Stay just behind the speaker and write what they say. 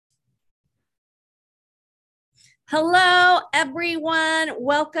Hello, everyone.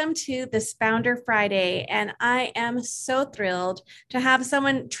 Welcome to this Founder Friday. And I am so thrilled to have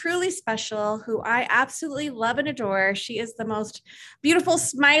someone truly special who I absolutely love and adore. She is the most beautiful,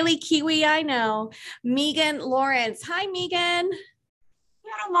 smiley Kiwi I know, Megan Lawrence. Hi, Megan.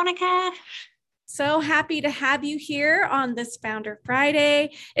 Hello, Monica. So happy to have you here on this Founder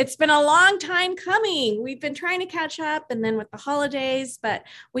Friday. It's been a long time coming. We've been trying to catch up and then with the holidays, but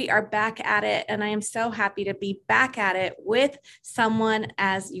we are back at it. And I am so happy to be back at it with someone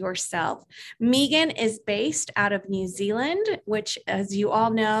as yourself. Megan is based out of New Zealand, which, as you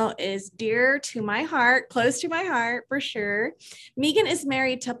all know, is dear to my heart, close to my heart for sure. Megan is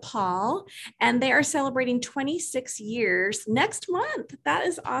married to Paul, and they are celebrating 26 years next month. That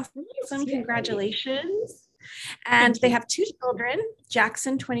is awesome. Yes, Congratulations. And thank they you. have two children,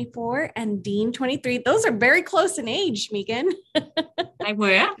 Jackson 24 and Dean 23. Those are very close in age, Megan. They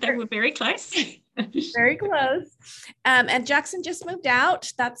were very close. Very close. And Jackson just moved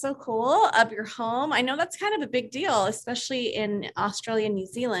out. That's so cool, of your home. I know that's kind of a big deal, especially in Australia and New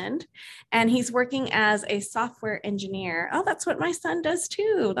Zealand. And he's working as a software engineer. Oh, that's what my son does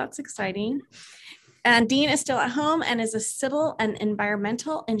too. That's exciting. And Dean is still at home and is a civil and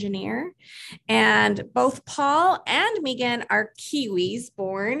environmental engineer. And both Paul and Megan are Kiwis,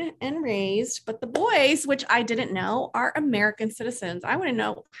 born and raised, but the boys, which I didn't know, are American citizens. I want to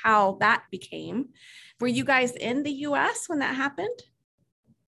know how that became. Were you guys in the US when that happened?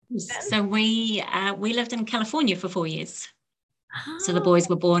 Then? So we lived in California for 4 years. So the boys Oh,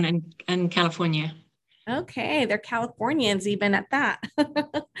 were born in California. okay. They're Californians, even at that.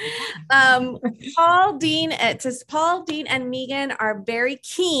 Yeah. Paul Dean, it says Paul Dean and Megan are very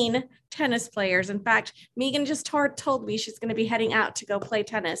keen tennis players. In fact, Megan just told me she's going to be heading out to go play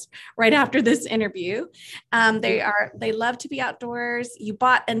tennis right after this interview. They love to be outdoors. You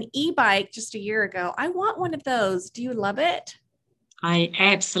bought an e-bike just a year ago. I want one of those. Do you love it? I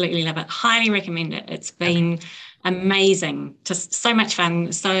absolutely love it. Highly recommend it. It's Okay. been amazing. Just so much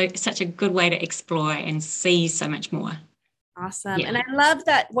fun. So such a good way to explore and see so much more. Awesome. Yeah. And I love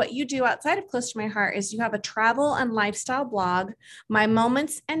that what you do outside of Close to My Heart is you have a travel and lifestyle blog, My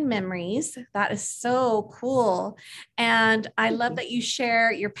Moments and Memories. That is so cool. And I love that you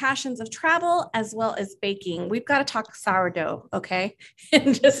share your passions of travel as well as baking. We've got to talk sourdough, okay,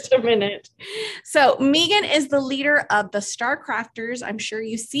 in just a minute. So, Megan is the leader of the Star Crafters. I'm sure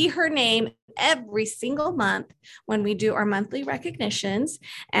you see her name every single month when we do our monthly recognitions.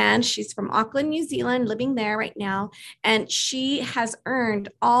 And she's from Auckland, New Zealand, living there right now. And she has earned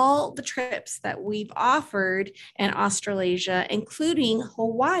all the trips that we've offered in Australasia, including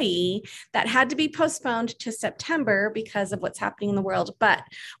Hawaii, that had to be postponed to September because of what's happening in the world. But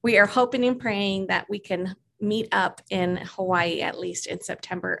we are hoping and praying that we can meet up in Hawaii at least in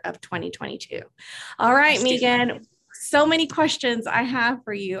September of 2022. All right, Yes, definitely. Megan. So many questions I have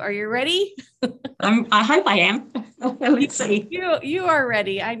for you. Are you ready? I hope I am. You, Let's see. you are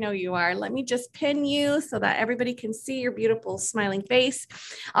ready. I know you are. Let me just pin you so that everybody can see your beautiful smiling face.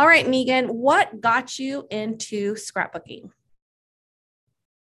 All right, Megan, what got you into scrapbooking?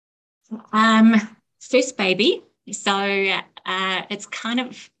 Um, First baby. So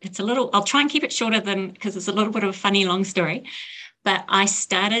it's a little, I'll try and keep it shorter than because it's a little bit of a funny long story. But I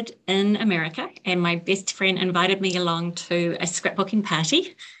started in America and my best friend invited me along to a scrapbooking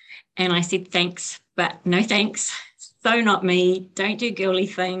party. And I said, thanks, but no thanks. So not me. Don't do girly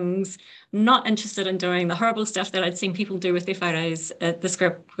things. Not interested in doing the horrible stuff that I'd seen people do with their photos at the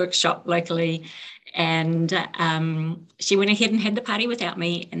scrapbook shop locally. And she went ahead and had the party without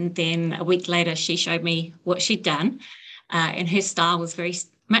me. And then a week later, she showed me what she'd done. And her style was very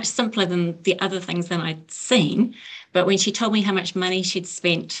much simpler than the other things that I'd seen. But when she told me how much money she'd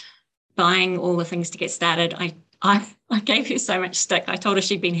spent buying all the things to get started, I gave her so much stick. I told her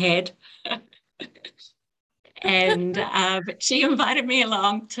she'd been had. And but she invited me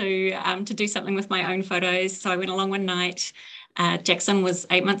along to do something with my own photos. So I went along one night. Jackson was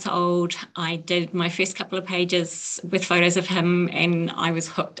 8 months old. I did my first couple of pages with photos of him, and I was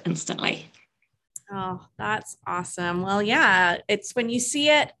hooked instantly. Oh, that's awesome. Well, yeah, it's when you see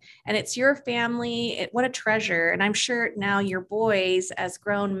it and it's your family, what a treasure. And I'm sure now your boys, as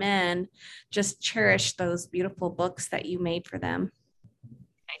grown men, just cherish those beautiful books that you made for them.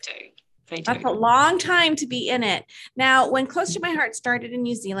 They do. They That's a do. long time to be in it. Now, when Close to My Heart started in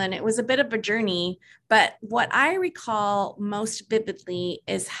New Zealand, it was a bit of a journey. But what I recall most vividly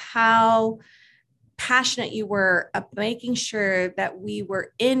is how passionate you were of making sure that we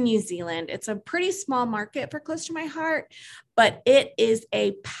were in New Zealand. It's a pretty small market for Close to My Heart, but it is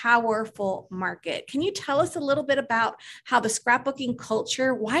a powerful market. Can you tell us a little bit about how the scrapbooking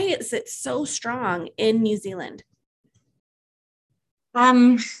culture, why is it so strong in New Zealand?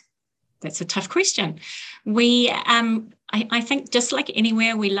 Um, that's a tough question. I think just like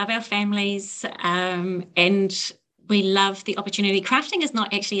anywhere, we love our families, and we love the opportunity. Crafting is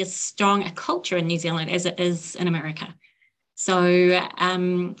not actually as strong a culture in New Zealand as it is in America. So,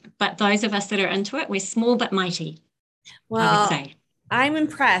 but those of us that are into it, we're small but mighty, I would Well, say. I'm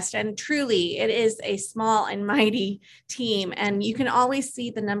impressed, and truly, it is a small and mighty team. And you can always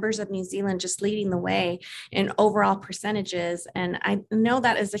see the numbers of New Zealand just leading the way in overall percentages. And I know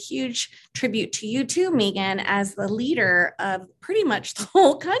that is a huge tribute to you, too, Megan, as the leader of pretty much the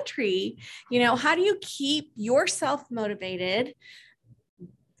whole country. How do you keep yourself motivated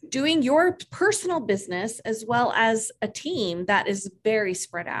doing your personal business as well as a team that is very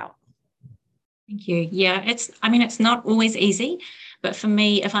spread out? Thank you. Yeah, I mean, it's not always easy, but for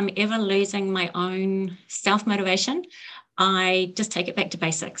me, if I'm ever losing my own self motivation, I just take it back to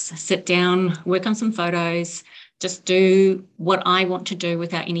basics. Sit down, work on some photos, just do what I want to do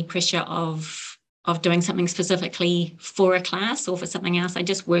without any pressure of doing something specifically for a class or for something else. I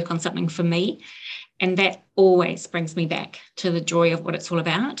just work on something for me. And that always brings me back to the joy of what it's all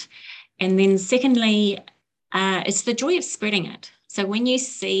about. And then secondly, it's the joy of spreading it. So when you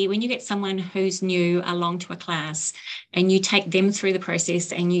get someone who's new along to a class and you take them through the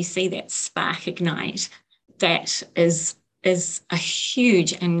process and you see that spark ignite, that is a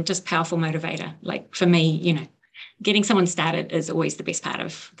huge and just powerful motivator. Like for me, getting someone started is always the best part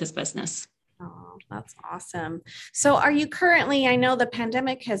of this business. Oh, that's awesome. So, are you currently? I know the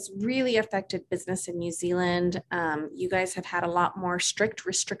pandemic has really affected business in New Zealand. You guys have had a lot more strict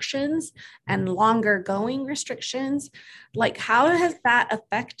restrictions and longer going restrictions. Like, how has that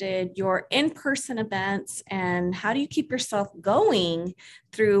affected your in person events, and how do you keep yourself going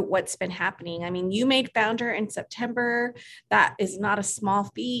through what's been happening? I mean, you made Founder in September. That is not a small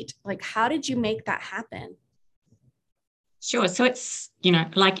feat. How did you make that happen? Sure. So it's,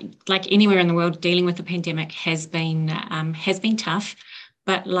 like anywhere in the world, dealing with the pandemic has been tough.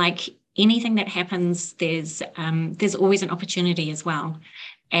 But like anything that happens, there's always an opportunity as well.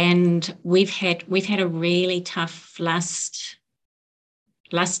 And we've had a really tough last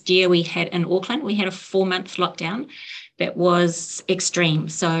year. We had in Auckland, we had a 4-month lockdown that was extreme.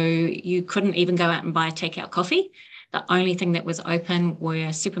 So you couldn't even go out and buy a takeout coffee. The only thing that was open were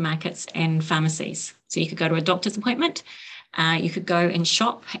supermarkets and pharmacies. So you could go to a doctor's appointment, you could go and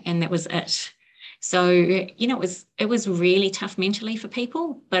shop, and that was it. So, it was really tough mentally for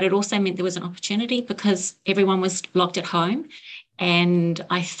people, but it also meant there was an opportunity because everyone was locked at home. And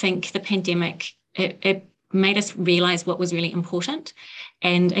I think the pandemic, it made us realize what was really important,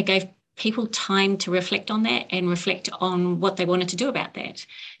 and it gave people time to reflect on that and reflect on what they wanted to do about that.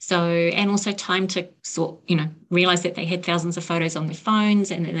 So, and also time to realize that they had thousands of photos on their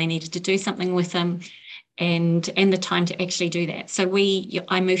phones and that they needed to do something with them, and the time to actually do that. So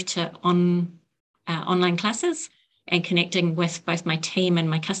I moved to online classes and connecting with both my team and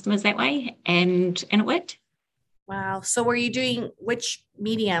my customers that way, and it worked. Wow. So were you doing which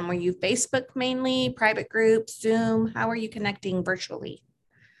medium? Were you Facebook mainly, private groups, Zoom? How are you connecting virtually?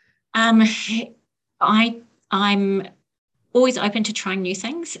 Um, I I'm always open to trying new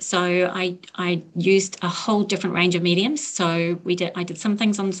things. So I used a whole different range of mediums. So I did some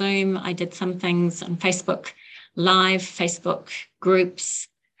things on Zoom, I did some things on Facebook Live, Facebook groups.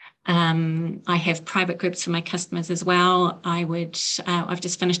 I have private groups for my customers as well. I've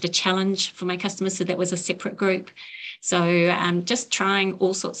just finished a challenge for my customers, so that was a separate group. So just trying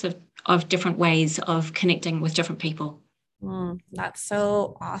all sorts of different ways of connecting with different people. That's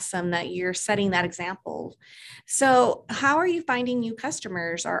so awesome that you're setting that example. So, how are you finding new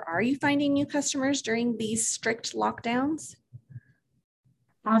customers, or are you finding new customers during these strict lockdowns?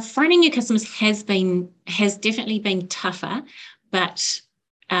 Finding new customers has definitely been tougher, but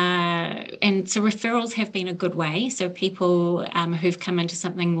and so referrals have been a good way. So people who've come into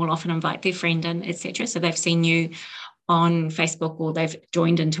something will often invite their friend in, etc. So they've seen you on Facebook or they've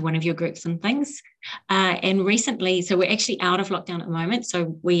joined into one of your groups and things. And recently, so we're actually out of lockdown at the moment.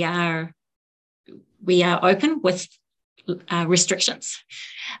 So we are open with restrictions.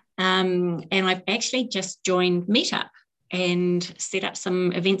 And I've actually just joined Meetup and set up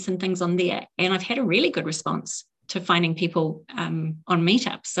some events and things on there. And I've had a really good response to finding people on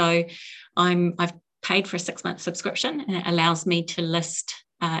Meetup. So I've paid for a 6-month subscription, and it allows me to list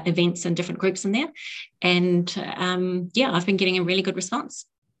events and different groups in there. And I've been getting a really good response.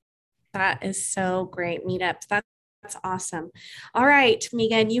 That is so great. Meetups. That's awesome. All right,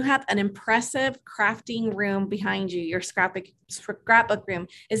 Megan, you have an impressive crafting room behind you, your scrapbook room.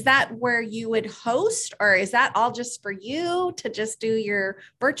 Is that where you would host, or is that all just for you to just do your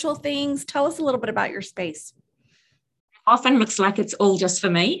virtual things? Tell us a little bit about your space. often looks like it's all just for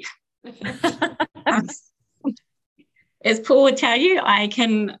me. As Paul would tell you,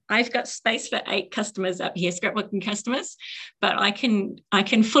 I've got space for 8 customers up here, scrapbooking customers, but I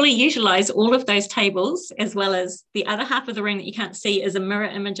can fully utilize all of those tables, as well as the other half of the room that you can't see is a mirror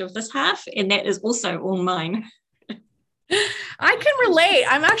image of this half, and that is also all mine. I can relate.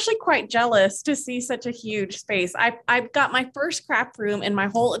 I'm actually quite jealous to see such a huge space. I've got my first craft room in my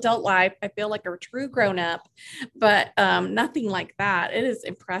whole adult life. I feel like a true grown up, but nothing like that. It is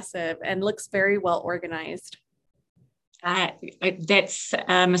impressive and looks very well organized. That's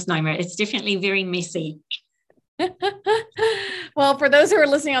a misnomer. It's definitely very messy. Well, for those who are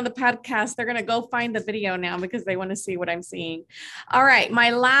listening on the podcast, they're going to go find the video now because they want to see what I'm seeing. All right.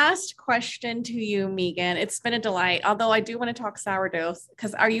 My last question to you, Megan. It's been a delight, although I do want to talk sourdough,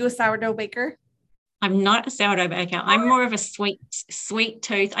 because are you a sourdough baker? I'm not a sourdough baker. I'm more of a sweet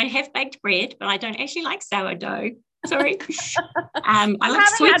tooth. I have baked bread, but I don't actually like sourdough. Sorry. I like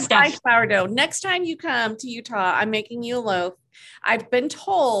sweet stuff. Sourdough. Next time you come to Utah, I'm making you a loaf. I've been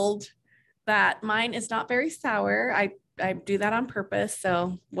told that mine is not very sour. I do that on purpose,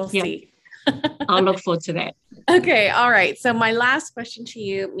 so we'll see. I'll look forward to that. Okay. All right. So my last question to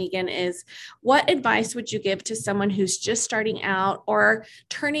you, Megan, is what advice would you give to someone who's just starting out or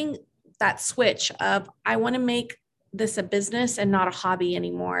turning that switch of, I want to make this a business and not a hobby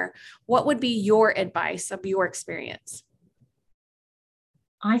anymore? What would be your advice of your experience?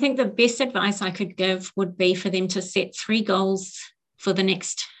 I think the best advice I could give would be for them to set 3 goals for the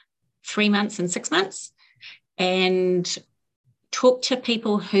next 3 months and 6 months, and talk to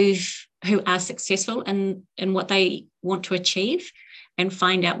people who are successful in what they want to achieve, and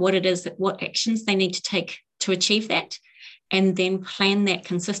find out what it is, what actions they need to take to achieve that, and then plan that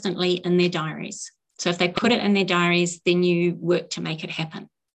consistently in their diaries. So if they put it in their diaries, then you work to make it happen.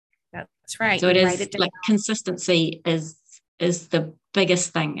 That's right. So it is like consistency is the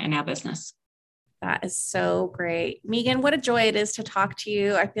biggest thing in our business. That is so great. Megan, what a joy it is to talk to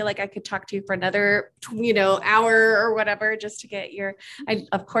you. I feel like I could talk to you for another, hour or whatever, just to get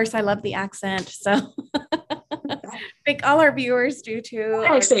of course, I love the accent. So I think all our viewers do too.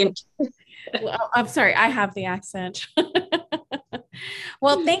 Accent. Well, I'm sorry, I have the accent.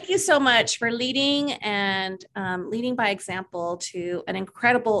 Well, thank you so much for leading and leading by example to an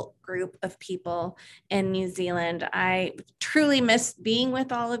incredible group of people in New Zealand. I truly miss being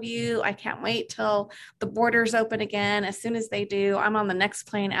with all of you. I can't wait till the borders open again. As soon as they do, I'm on the next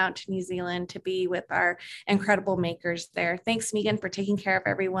plane out to New Zealand to be with our incredible makers there. Thanks, Megan, for taking care of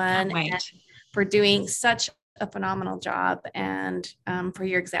everyone and for doing such a phenomenal job, and for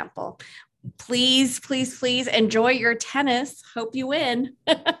your example. Please, please, please enjoy your tennis. Hope you win.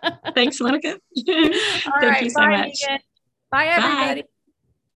 Thanks, Monica. Thank you so much. Megan. Bye, everybody.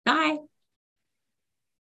 Bye. Bye.